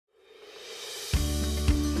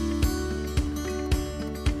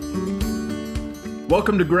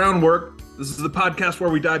Welcome to Groundwork. This is the podcast where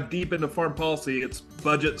we dive deep into foreign policy. It's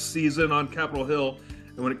budget season on Capitol Hill,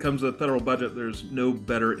 and when it comes to the federal budget, there's no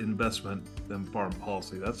better investment than foreign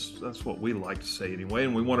policy. That's what we like to say anyway,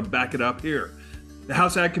 and we want to back it up here. The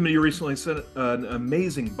House Ag Committee recently sent an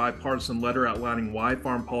amazing bipartisan letter outlining why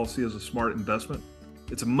foreign policy is a smart investment.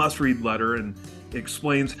 It's a must-read letter, and it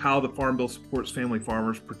explains how the Farm Bill supports family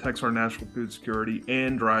farmers, protects our national food security,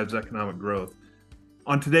 and drives economic growth.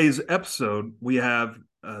 On today's episode, we have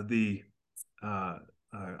a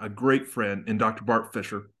great friend in Dr. Bart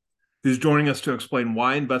Fischer, who's joining us to explain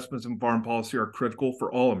why investments in foreign policy are critical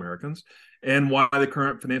for all Americans and why the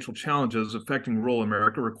current financial challenges affecting rural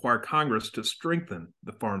America require Congress to strengthen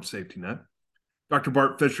the farm safety net. Dr.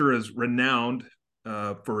 Bart Fischer is renowned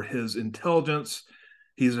for his intelligence.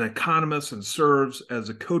 He's an economist and serves as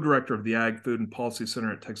a co-director of the Ag, Food, and Policy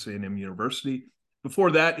Center at Texas A&M University.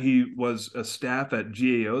 Before that, he was a staff at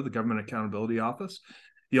GAO, the Government Accountability Office.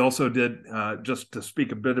 He also did, just to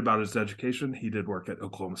speak a bit about his education, he did work at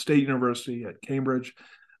Oklahoma State University, at Cambridge,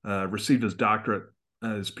 received his doctorate,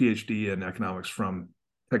 his PhD in economics from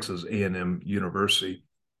Texas A&M University.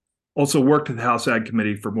 Also worked at the House Ag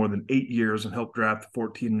Committee for more than 8 years and helped draft the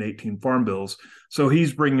 14 and 18 farm bills. So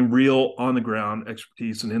he's bringing real on-the-ground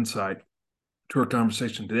expertise and insight to our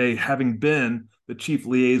conversation today, having been the chief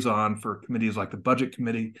liaison for committees like the Budget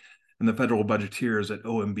Committee and the Federal Budgeteers at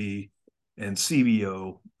OMB and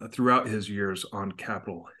CBO throughout his years on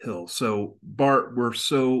Capitol Hill. So, Bart, we're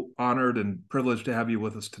so honored and privileged to have you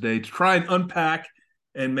with us today to try and unpack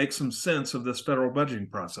and make some sense of this federal budgeting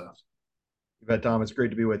process. You bet, Tom. It's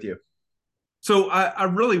great to be with you. So I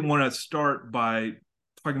really want to start by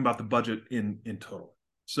talking about the budget in total.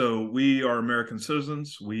 So we are American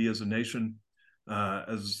citizens. We as a nation,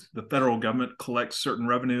 as the federal government collects certain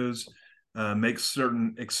revenues, makes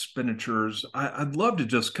certain expenditures. I'd love to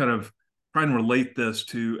just kind of try and relate this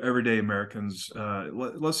to everyday Americans.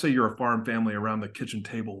 Let's say you're a farm family around the kitchen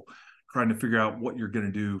table trying to figure out what you're going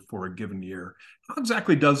to do for a given year. How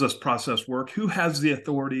exactly does this process work? Who has the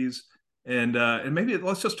authorities? And maybe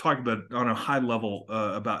let's just talk about on a high level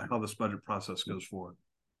about how this budget process goes forward.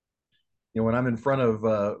 When I'm in front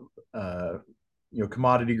of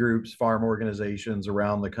commodity groups, farm organizations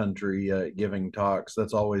around the country giving talks,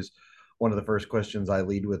 that's always one of the first questions I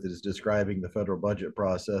lead with is describing the federal budget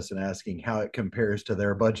process and asking how it compares to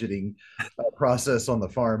their budgeting process on the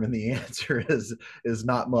farm. And the answer is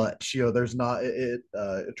not much. There's not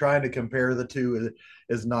trying to compare the two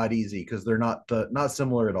is not easy because they're not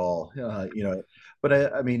similar at all.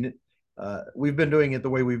 But I mean, we've been doing it the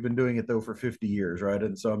way we've been doing it though for 50 years, right?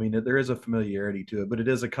 And so I mean, there is a familiarity to it, but it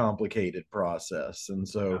is a complicated process. And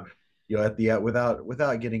so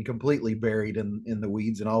without getting completely buried in the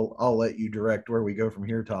weeds, and I'll let you direct where we go from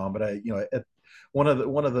here, Tom. But one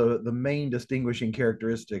of the main distinguishing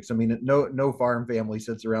characteristics, I mean, no farm family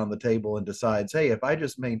sits around the table and decides, hey, if I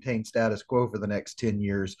just maintain status quo for the next 10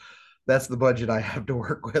 years, that's the budget I have to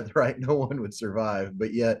work with, right? No one would survive,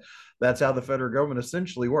 but yet that's how the federal government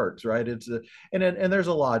essentially works, right? And there's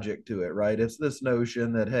a logic to it, right? It's this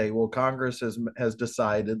notion that, hey, well, Congress has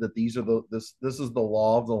decided that this is the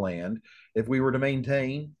law of the land. If we were to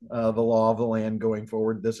maintain the law of the land going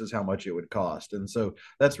forward, this is how much it would cost. And so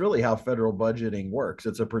that's really how federal budgeting works.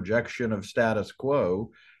 It's a projection of status quo,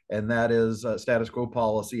 and that is status quo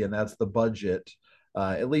policy, and that's the budget.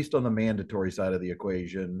 At least on the mandatory side of the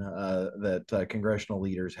equation that congressional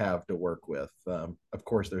leaders have to work with. Of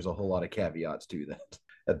course, there's a whole lot of caveats to that.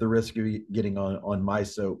 At the risk of getting on my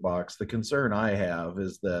soapbox, the concern I have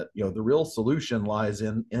is that the real solution lies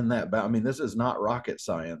in that. I mean, this is not rocket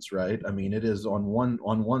science, right? I mean, it is on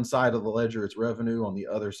one side of the ledger, it's revenue. On the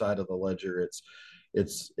other side of the ledger, it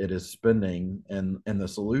is spending, and the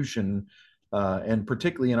solution. And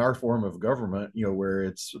particularly in our form of government, where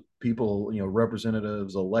it's people,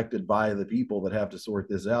 representatives elected by the people that have to sort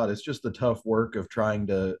this out. It's just the tough work of trying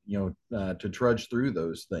to, to trudge through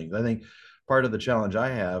those things. I think part of the challenge I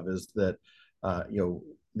have is that,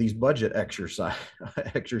 these budget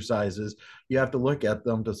exercises, you have to look at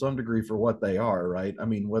them to some degree for what they are, right? I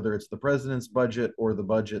mean, whether it's the president's budget or the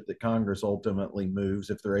budget that Congress ultimately moves,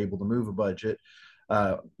 if they're able to move a budget,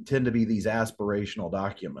 tend to be these aspirational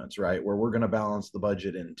documents, right? Where we're going to balance the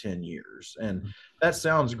budget in 10 years. And that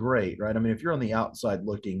sounds great, right? I mean, if you're on the outside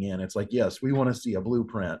looking in, it's like, yes, we want to see a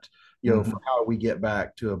blueprint, for how we get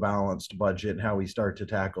back to a balanced budget and how we start to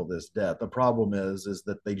tackle this debt. The problem is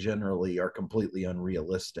that they generally are completely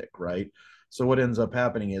unrealistic, right? So what ends up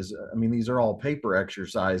happening is, I mean, these are all paper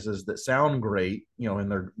exercises that sound great,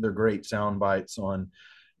 and they're great sound bites on,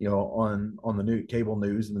 on the new cable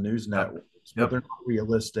news and the news Yep. networks, but Yep. they're not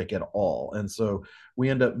realistic at all. And so we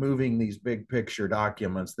end up moving these big picture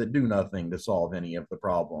documents that do nothing to solve any of the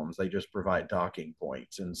problems. They just provide talking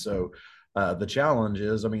points. And so the challenge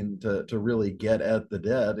is, I mean, to really get at the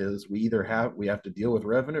debt is we have to deal with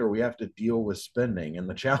revenue or we have to deal with spending. And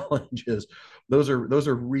the challenge is those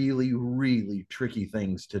are really, really tricky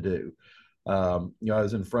things to do. I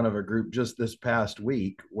was in front of a group just this past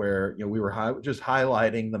week where we were just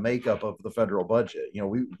highlighting the makeup of the federal budget.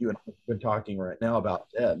 You and I have been talking right now about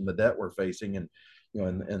debt and the debt we're facing, and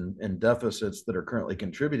and deficits that are currently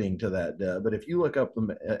contributing to that debt. But if you look up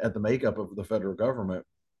at the makeup of the federal government,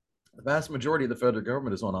 the vast majority of the federal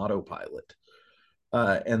government is on autopilot.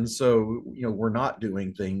 And so, we're not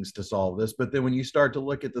doing things to solve this. But then when you start to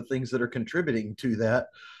look at the things that are contributing to that,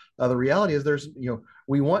 the reality is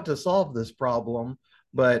we want to solve this problem.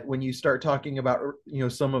 But when you start talking about,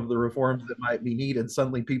 some of the reforms that might be needed,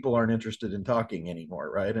 suddenly people aren't interested in talking anymore.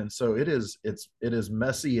 Right. And so it is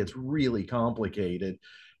messy. It's really complicated.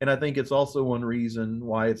 And I think it's also one reason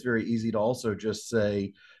why it's very easy to also just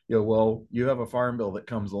say, well, you have a farm bill that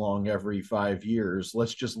comes along every 5 years.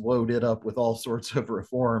 Let's just load it up with all sorts of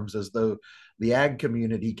reforms as though the ag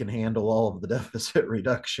community can handle all of the deficit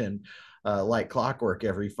reduction like clockwork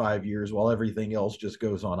every 5 years while everything else just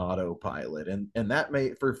goes on autopilot. And that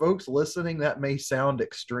may, for folks listening, that may sound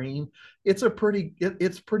extreme. It's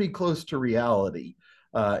pretty close to reality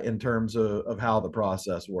in terms of how the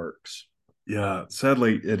process works. Yeah,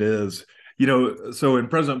 sadly it is. So in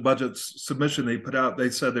President Budget's submission they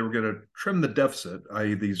said they were going to trim the deficit,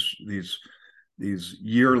 i.e. these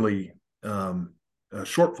yearly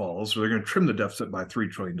shortfalls. So they're going to trim the deficit by $3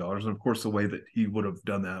 trillion. And of course, the way that he would have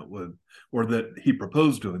done that or that he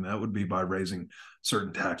proposed doing that would be by raising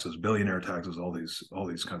certain taxes, billionaire taxes, all these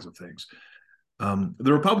kinds of things.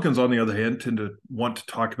 The Republicans, on the other hand, tend to want to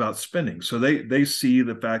talk about spending. So they see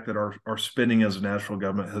the fact that our spending as a national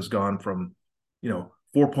government has gone from,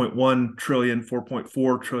 4.1 trillion,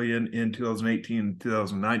 4.4 trillion in 2018,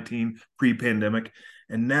 2019, pre-pandemic.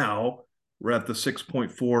 And now we're at the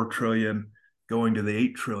 6.4 trillion going to the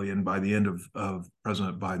 8 trillion by the end of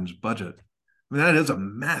President Biden's budget. I mean, that is a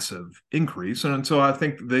massive increase. And so I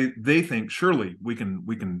think they think surely we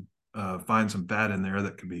can find some fat in there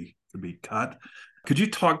that could be cut. Could you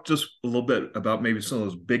talk just a little bit about maybe some of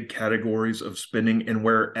those big categories of spending and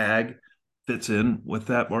where ag fits in with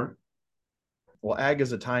that, Bart? Well, ag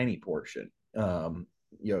is a tiny portion. You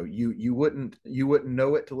wouldn't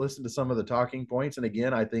know it to listen to some of the talking points. And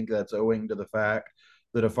again, I think that's owing to the fact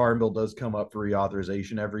that a farm bill does come up for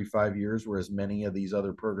reauthorization every 5 years, whereas many of these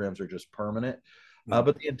other programs are just permanent.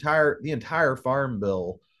 But the entire farm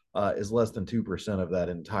bill is less than 2% of that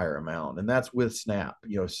entire amount, and that's with SNAP.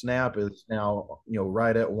 SNAP is now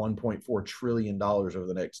right at $1.4 trillion over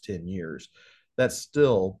the next 10 years. That's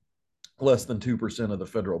still less than 2% of the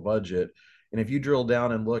federal budget. And if you drill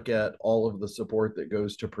down and look at all of the support that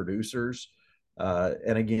goes to producers,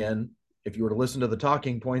 and again, if you were to listen to the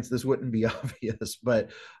talking points, this wouldn't be obvious, but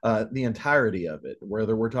the entirety of it,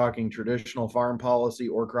 whether we're talking traditional farm policy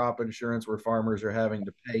or crop insurance, where farmers are having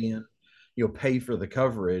to pay for the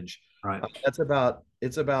coverage, Right. it's about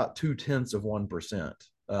 0.2%.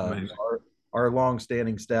 Our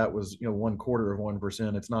long-standing stat was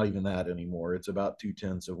 0.25%. It's not even that anymore. It's about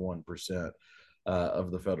 0.2%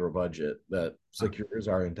 of the federal budget that secures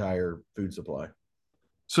our entire food supply.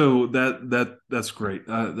 So that's great.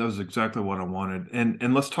 That was exactly what I wanted.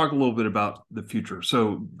 And let's talk a little bit about the future.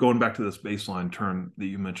 So going back to this baseline term that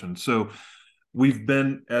you mentioned. So we've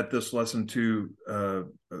been at this less than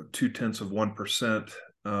 0.2%.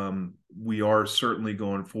 We are certainly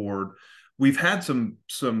going forward. We've had some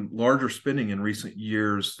larger spending in recent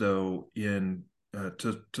years, though, in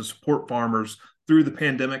to support farmers through the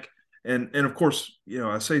pandemic. And of course,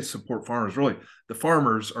 I say support farmers. Really, the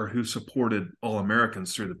farmers are who supported all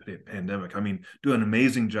Americans through the pandemic. I mean, do an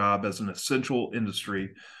amazing job as an essential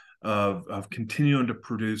industry of continuing to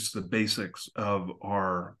produce the basics of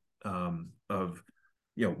our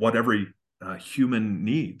what every human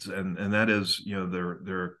needs, and that is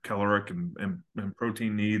their caloric and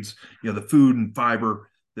protein needs, the food and fiber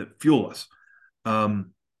that fuel us.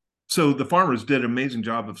 So the farmers did an amazing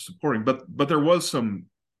job of supporting, but there was some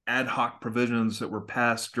ad hoc provisions that were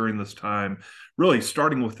passed during this time, really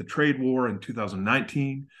starting with the trade war in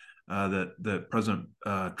 2019 that President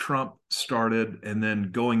Trump started, and then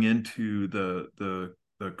going into the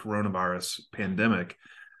coronavirus pandemic.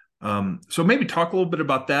 So maybe talk a little bit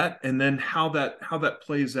about that, and then how that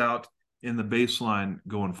plays out in the baseline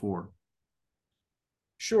going forward.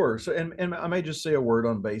 Sure. So, and I may just say a word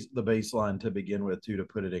on the baseline to begin with, too, to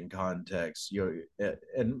put it in context.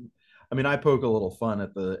 And I mean, I poke a little fun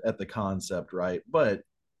at the concept, right? But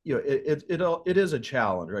it is a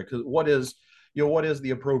challenge, right? Because what is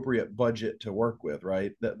the appropriate budget to work with,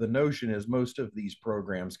 right? The notion is most of these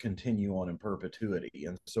programs continue on in perpetuity,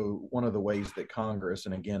 and so one of the ways that Congress,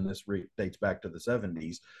 and again, this dates back to the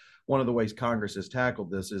 '70s, one of the ways Congress has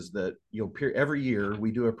tackled this is that every year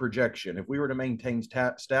we do a projection. If we were to maintain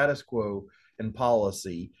status quo in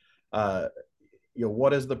policy, uh,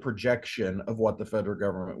 what is the projection of what the federal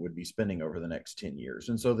government would be spending over the next 10 years?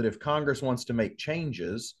 And so that if Congress wants to make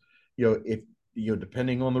changes, if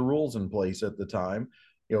depending on the rules in place at the time,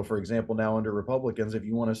 for example, now under Republicans, if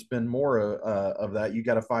you want to spend more of that, you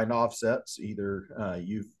got to find offsets. Either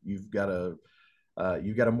you've got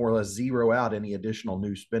to more or less zero out any additional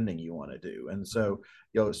new spending you want to do. And so,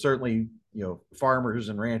 certainly, farmers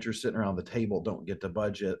and ranchers sitting around the table don't get to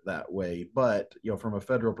budget that way. But, from a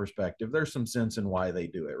federal perspective, there's some sense in why they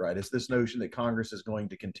do it, right? It's this notion that Congress is going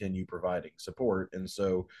to continue providing support. And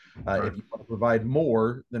so if you want to provide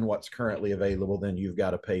more than what's currently available, then you've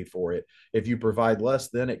got to pay for it. If you provide less,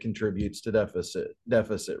 then it contributes to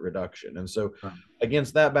deficit reduction. And so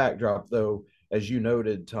against that backdrop, though, as you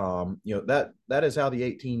noted, Tom, that is how the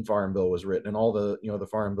 18 Farm Bill was written, and all the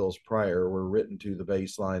Farm Bills prior were written to the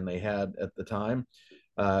baseline they had at the time.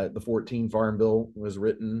 The 14 Farm Bill was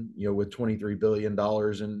written, with $23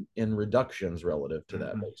 billion in reductions relative to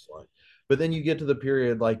that baseline. But then you get to the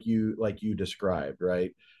period like you described,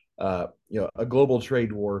 right? A global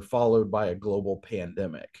trade war followed by a global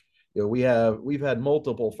pandemic. We've had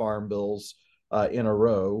multiple Farm Bills in a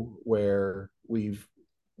row where we've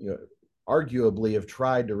arguably have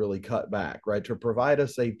tried to really cut back, right? To provide a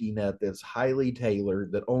safety net that's highly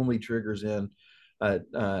tailored, that only triggers in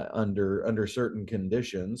under certain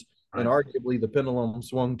conditions. Right. And arguably the pendulum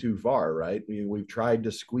swung too far, right? We've tried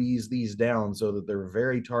to squeeze these down so that they're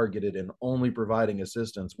very targeted and only providing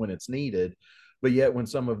assistance when it's needed. But yet when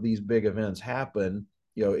some of these big events happen,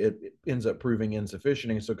 it ends up proving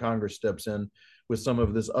insufficient. And so Congress steps in with some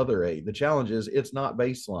of this other aid. The challenge is it's not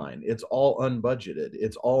baseline. It's all unbudgeted.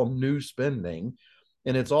 It's all new spending,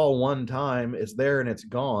 and it's all one time. It's there and it's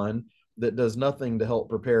gone. That does nothing to help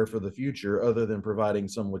prepare for the future other than providing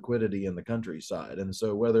some liquidity in the countryside. And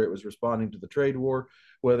so whether it was responding to the trade war,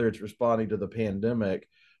 whether it's responding to the pandemic,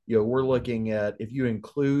 we're looking at, if you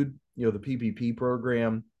include, the PPP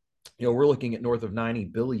program, we're looking at north of 90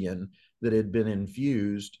 billion that had been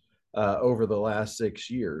infused over the last 6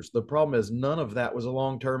 years. The problem is none of that was a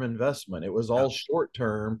long-term investment. It was all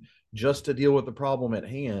short-term just to deal with the problem at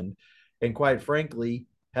hand. And quite frankly,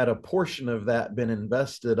 had a portion of that been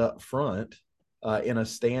invested up front in a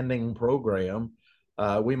standing program,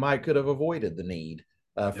 we might could have avoided the need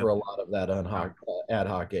for a lot of that ad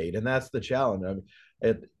hoc aid. And that's the challenge. I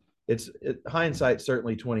mean, it's hindsight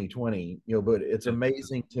certainly 2020, but it's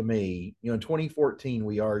amazing to me. In 2014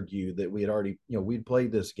 we argued that we had already, we'd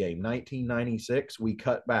played this game. 1996 we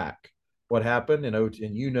cut back. What happened in 02,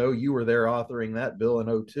 and you were there authoring that bill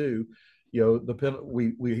in 02.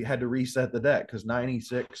 We had to reset the deck because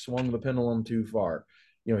 96 swung the pendulum too far.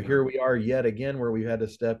 Here we are yet again where we had to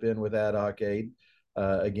step in with ad hoc aid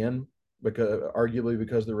again, arguably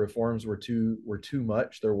because the reforms were too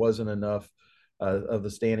much. There wasn't enough of the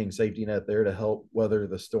standing safety net there to help weather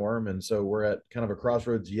the storm. And so we're at kind of a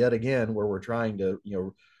crossroads yet again where we're trying to,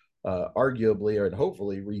 arguably and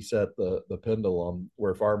hopefully reset the pendulum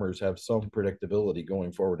where farmers have some predictability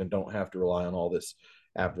going forward and don't have to rely on all this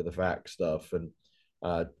after the fact stuff. And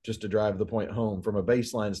just to drive the point home from a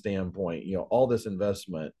baseline standpoint, all this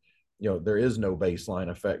investment, there is no baseline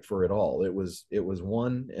effect for it all. It was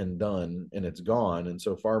one and done and it's gone. And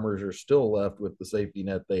so farmers are still left with the safety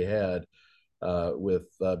net they had, with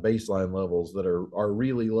baseline levels that are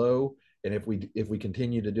really low. And if we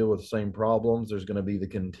continue to deal with the same problems, there's going to be the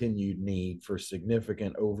continued need for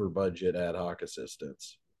significant over budget ad hoc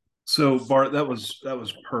assistance. So Bart, that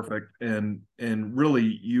was perfect, and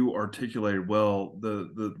really you articulated well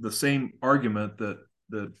the same argument that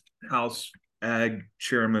the House Ag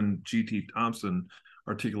Chairman G.T. Thompson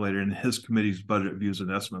articulated in his committee's budget views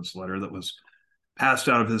and estimates letter that was passed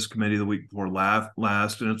out of his committee the week before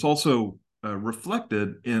last, and it's also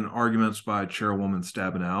reflected in arguments by Chairwoman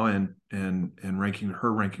Stabenow and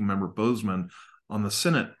ranking member Bozeman on the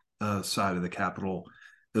Senate side of the Capitol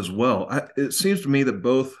as well. It seems to me that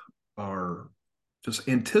both are just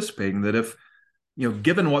anticipating that if,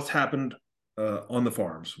 given what's happened on the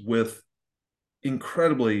farms with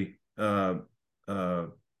incredibly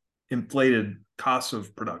inflated costs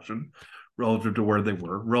of production relative to where they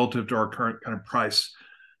were, relative to our current kind of price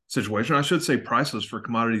situation. I should say prices for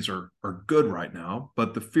commodities are good right now,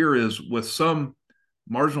 but the fear is with some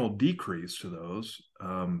marginal decrease to those,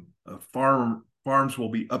 farms will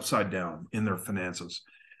be upside down in their finances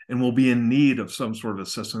and will be in need of some sort of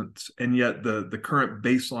assistance. And yet the current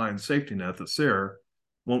baseline safety net that's there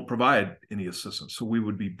won't provide any assistance. So we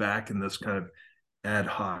would be back in this kind of ad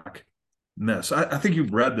hoc mess. I think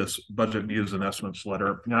you've read this budget views and estimates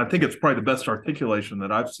letter. And I think it's probably the best articulation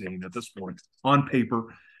that I've seen at this point on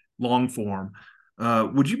paper, long form.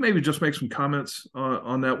 Would you maybe just make some comments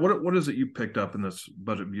on that? What is it you picked up in this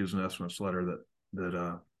budget views and estimates letter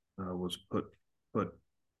that was put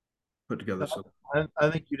together? So I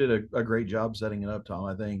think you did a great job setting it up, Tom.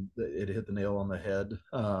 I think that it hit the nail on the head.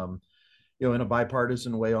 In a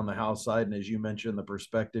bipartisan way on the House side, and as you mentioned, the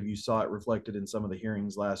perspective, you saw it reflected in some of the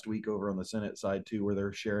hearings last week over on the Senate side too, where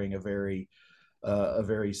they're sharing a very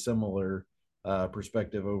similar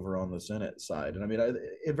perspective over on the Senate side. And I mean,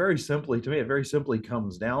 it very simply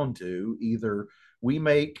comes down to either we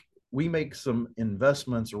make some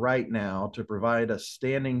investments right now to provide a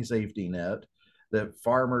standing safety net that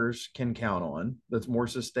farmers can count on, that's more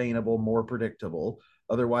sustainable, more predictable.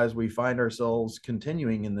 Otherwise, we find ourselves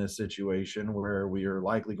continuing in this situation where we are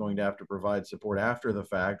likely going to have to provide support after the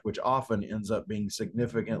fact, which often ends up being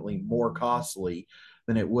significantly more costly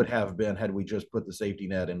than it would have been had we just put the safety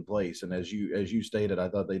net in place. And as you stated, I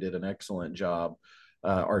thought they did an excellent job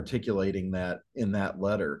articulating that in that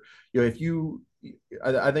letter.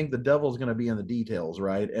 I think the devil's going to be in the details,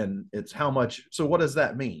 right? And it's how much. So what does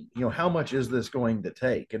that mean? How much is this going to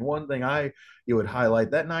take? And one thing you would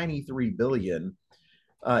highlight, that 93 billion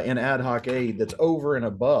in ad hoc aid that's over and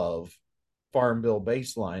above Farm Bill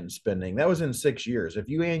baseline spending. That was in 6 years. If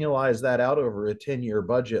you annualize that out over a 10-year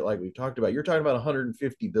budget, like we've talked about, you're talking about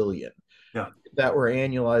 150 billion. Yeah. That were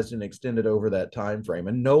annualized and extended over that time frame.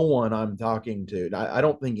 And no one I'm talking to, I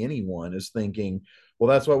don't think anyone is thinking, well,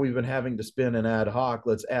 that's what we've been having to spend in ad hoc.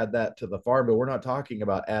 Let's add that to the Farm Bill. We're not talking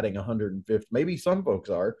about adding 150. Maybe some folks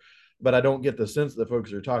are, but I don't get the sense that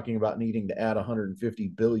folks are talking about needing to add 150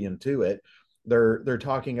 billion to it. They're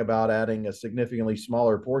talking about adding a significantly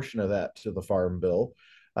smaller portion of that to the Farm Bill,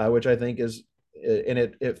 which I think is, and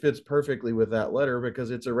it fits perfectly with that letter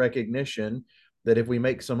because it's a recognition that if we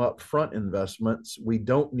make some upfront investments, we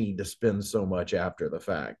don't need to spend so much after the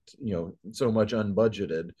fact, so much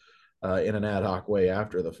unbudgeted in an ad hoc way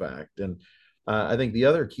after the fact. And I think the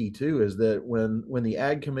other key too is that when the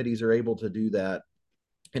ag committees are able to do that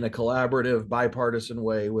in a collaborative, bipartisan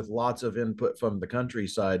way with lots of input from the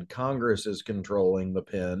countryside, Congress is controlling the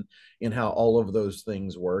pen in how all of those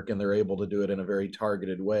things work, and they're able to do it in a very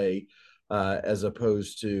targeted way. As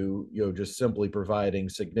opposed to just simply providing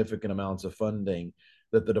significant amounts of funding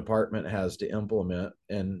that the department has to implement,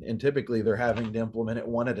 and typically they're having to implement it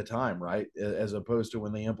one at a time, right? As opposed to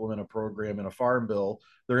when they implement a program in a farm bill,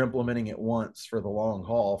 they're implementing it once for the long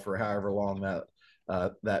haul for however long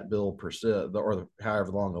that bill persists, or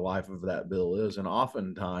however long the life of that bill is, and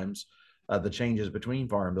oftentimes the changes between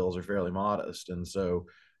farm bills are fairly modest, and so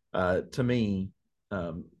to me.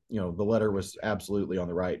 The letter was absolutely on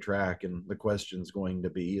the right track. And the question's going to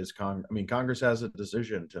be, Congress has a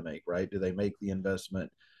decision to make, right? Do they make the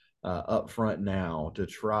investment up front now to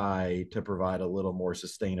try to provide a little more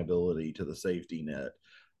sustainability to the safety net?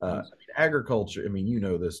 Agriculture,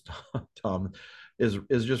 this, Tom,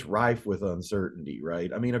 is just rife with uncertainty,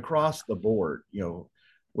 right? Across the board,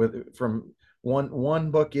 from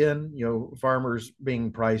one book in, farmers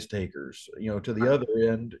being price takers, to the other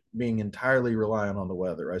end being entirely reliant on the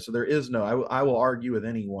weather, right? So there is I will argue with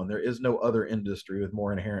anyone, there is no other industry with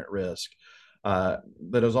more inherent risk that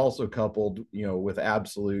is also coupled, with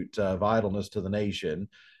absolute vitalness to the nation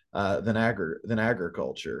than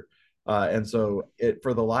agriculture. And so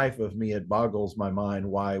for the life of me, it boggles my mind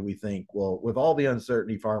why we think, well, with all the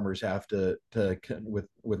uncertainty farmers have with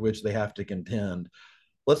which they have to contend,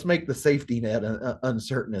 let's make the safety net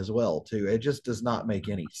uncertain as well too. It just does not make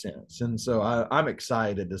any sense. And so I'm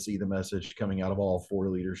excited to see the message coming out of all 4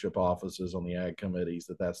 leadership offices on the ag committees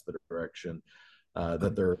that's the direction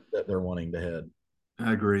that they're wanting to head.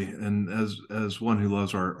 I agree. And as one who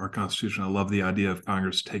loves our Constitution, I love the idea of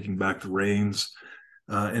Congress taking back the reins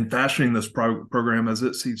and fashioning this program as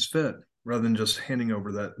it sees fit, rather than just handing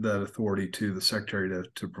over that authority to the Secretary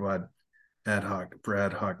to provide ad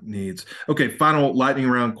hoc needs. Okay, final lightning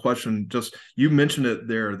round question. Just, you mentioned it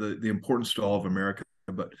there, the importance to all of America,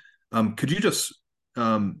 but could you just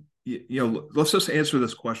let's just answer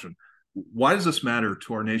this question. Why does this matter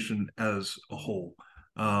to our nation as a whole?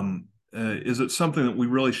 Is it something that we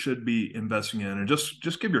really should be investing in? And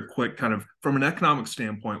just give your quick kind of, from an economic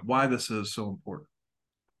standpoint, why this is so important.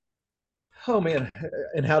 Oh man,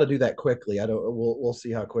 and how to do that quickly? I don't. We'll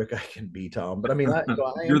see how quick I can be, Tom. But I mean, I am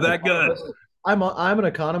You're an that good. economist. I'm an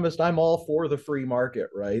economist. I'm all for the free market,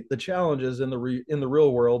 right? The challenge is in the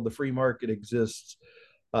real world, the free market exists,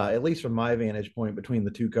 at least from my vantage point, between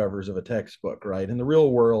the two covers of a textbook, right? In the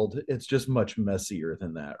real world, it's just much messier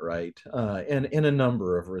than that, right? And in a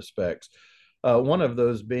number of respects, one of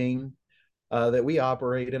those being that we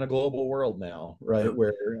operate in a global world now, right?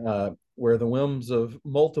 Yeah. Where the whims of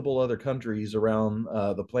multiple other countries around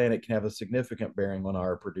the planet can have a significant bearing on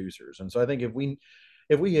our producers. And so I think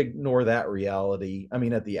if we ignore that reality, I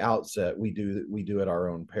mean, at the outset, we do at our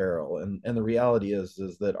own peril. And the reality is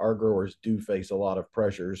that our growers do face a lot of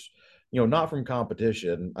pressures, not from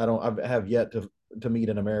competition. I have yet to meet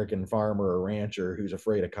an American farmer or rancher who's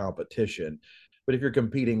afraid of competition. But if you're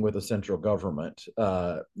competing with a central government,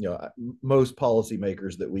 most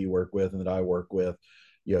policymakers that we work with and that I work with,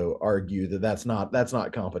 argue that that's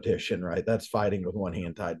not competition, right? That's fighting with one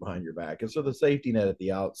hand tied behind your back. And so the safety net at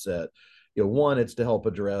the outset, one, it's to help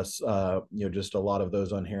address, just a lot of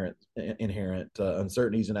those inherent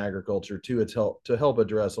uncertainties in agriculture. Two, it's to help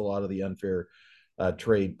address a lot of the unfair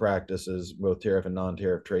trade practices, both tariff and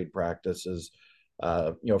non-tariff trade practices,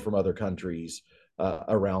 from other countries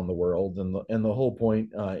around the world. And the whole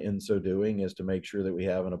point in so doing is to make sure that we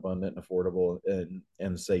have an abundant, affordable,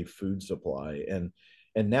 and safe food supply.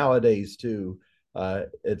 And nowadays too,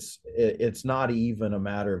 it's not even a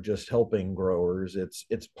matter of just helping growers.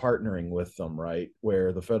 It's partnering with them, right?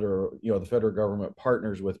 Where the federal government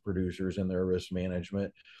partners with producers in their risk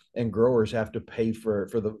management, and growers have to pay for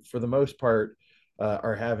the most part,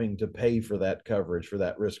 are having to pay for that coverage, for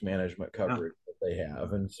that risk management coverage that they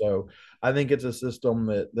have. And so I think it's a system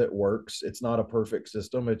that works. It's not a perfect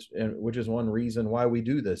system, which is one reason why we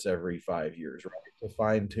do this every 5 years, right? To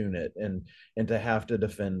fine tune it and to have to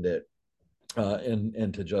defend it,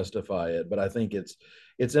 and to justify it. But I think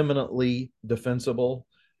it's eminently defensible.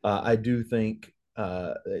 I do think,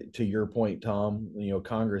 to your point, Tom,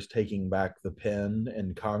 Congress taking back the pen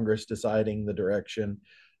and Congress deciding the direction,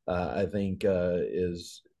 I think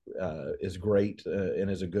is great,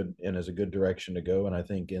 and is a good direction to go. And I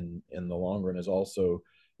think in the long run is also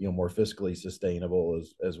more fiscally sustainable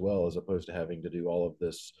as well, as opposed to having to do all of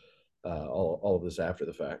this after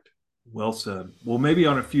the fact. Well said. Well, maybe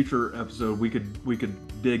on a future episode we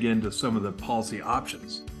could dig into some of the policy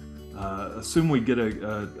options. Assume we get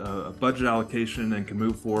a budget allocation and can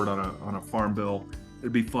move forward on a farm bill.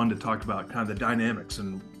 It'd be fun to talk about kind of the dynamics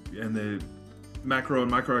and the macro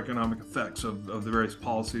and microeconomic effects of the various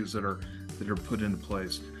policies that are put into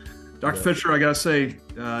place. Dr. Yeah. Fischer, I gotta say,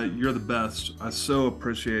 you're the best. I so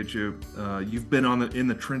appreciate you. You've been in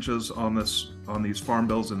the trenches on these farm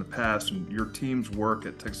bills in the past, and your team's work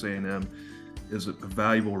at Texas A&M is a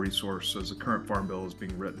valuable resource as the current farm bill is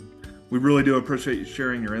being written. We really do appreciate you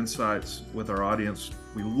sharing your insights with our audience.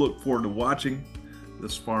 We look forward to watching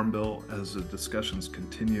this farm bill as the discussions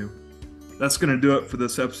continue. That's going to do it for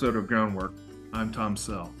this episode of Groundwork. I'm Tom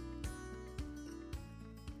Sell.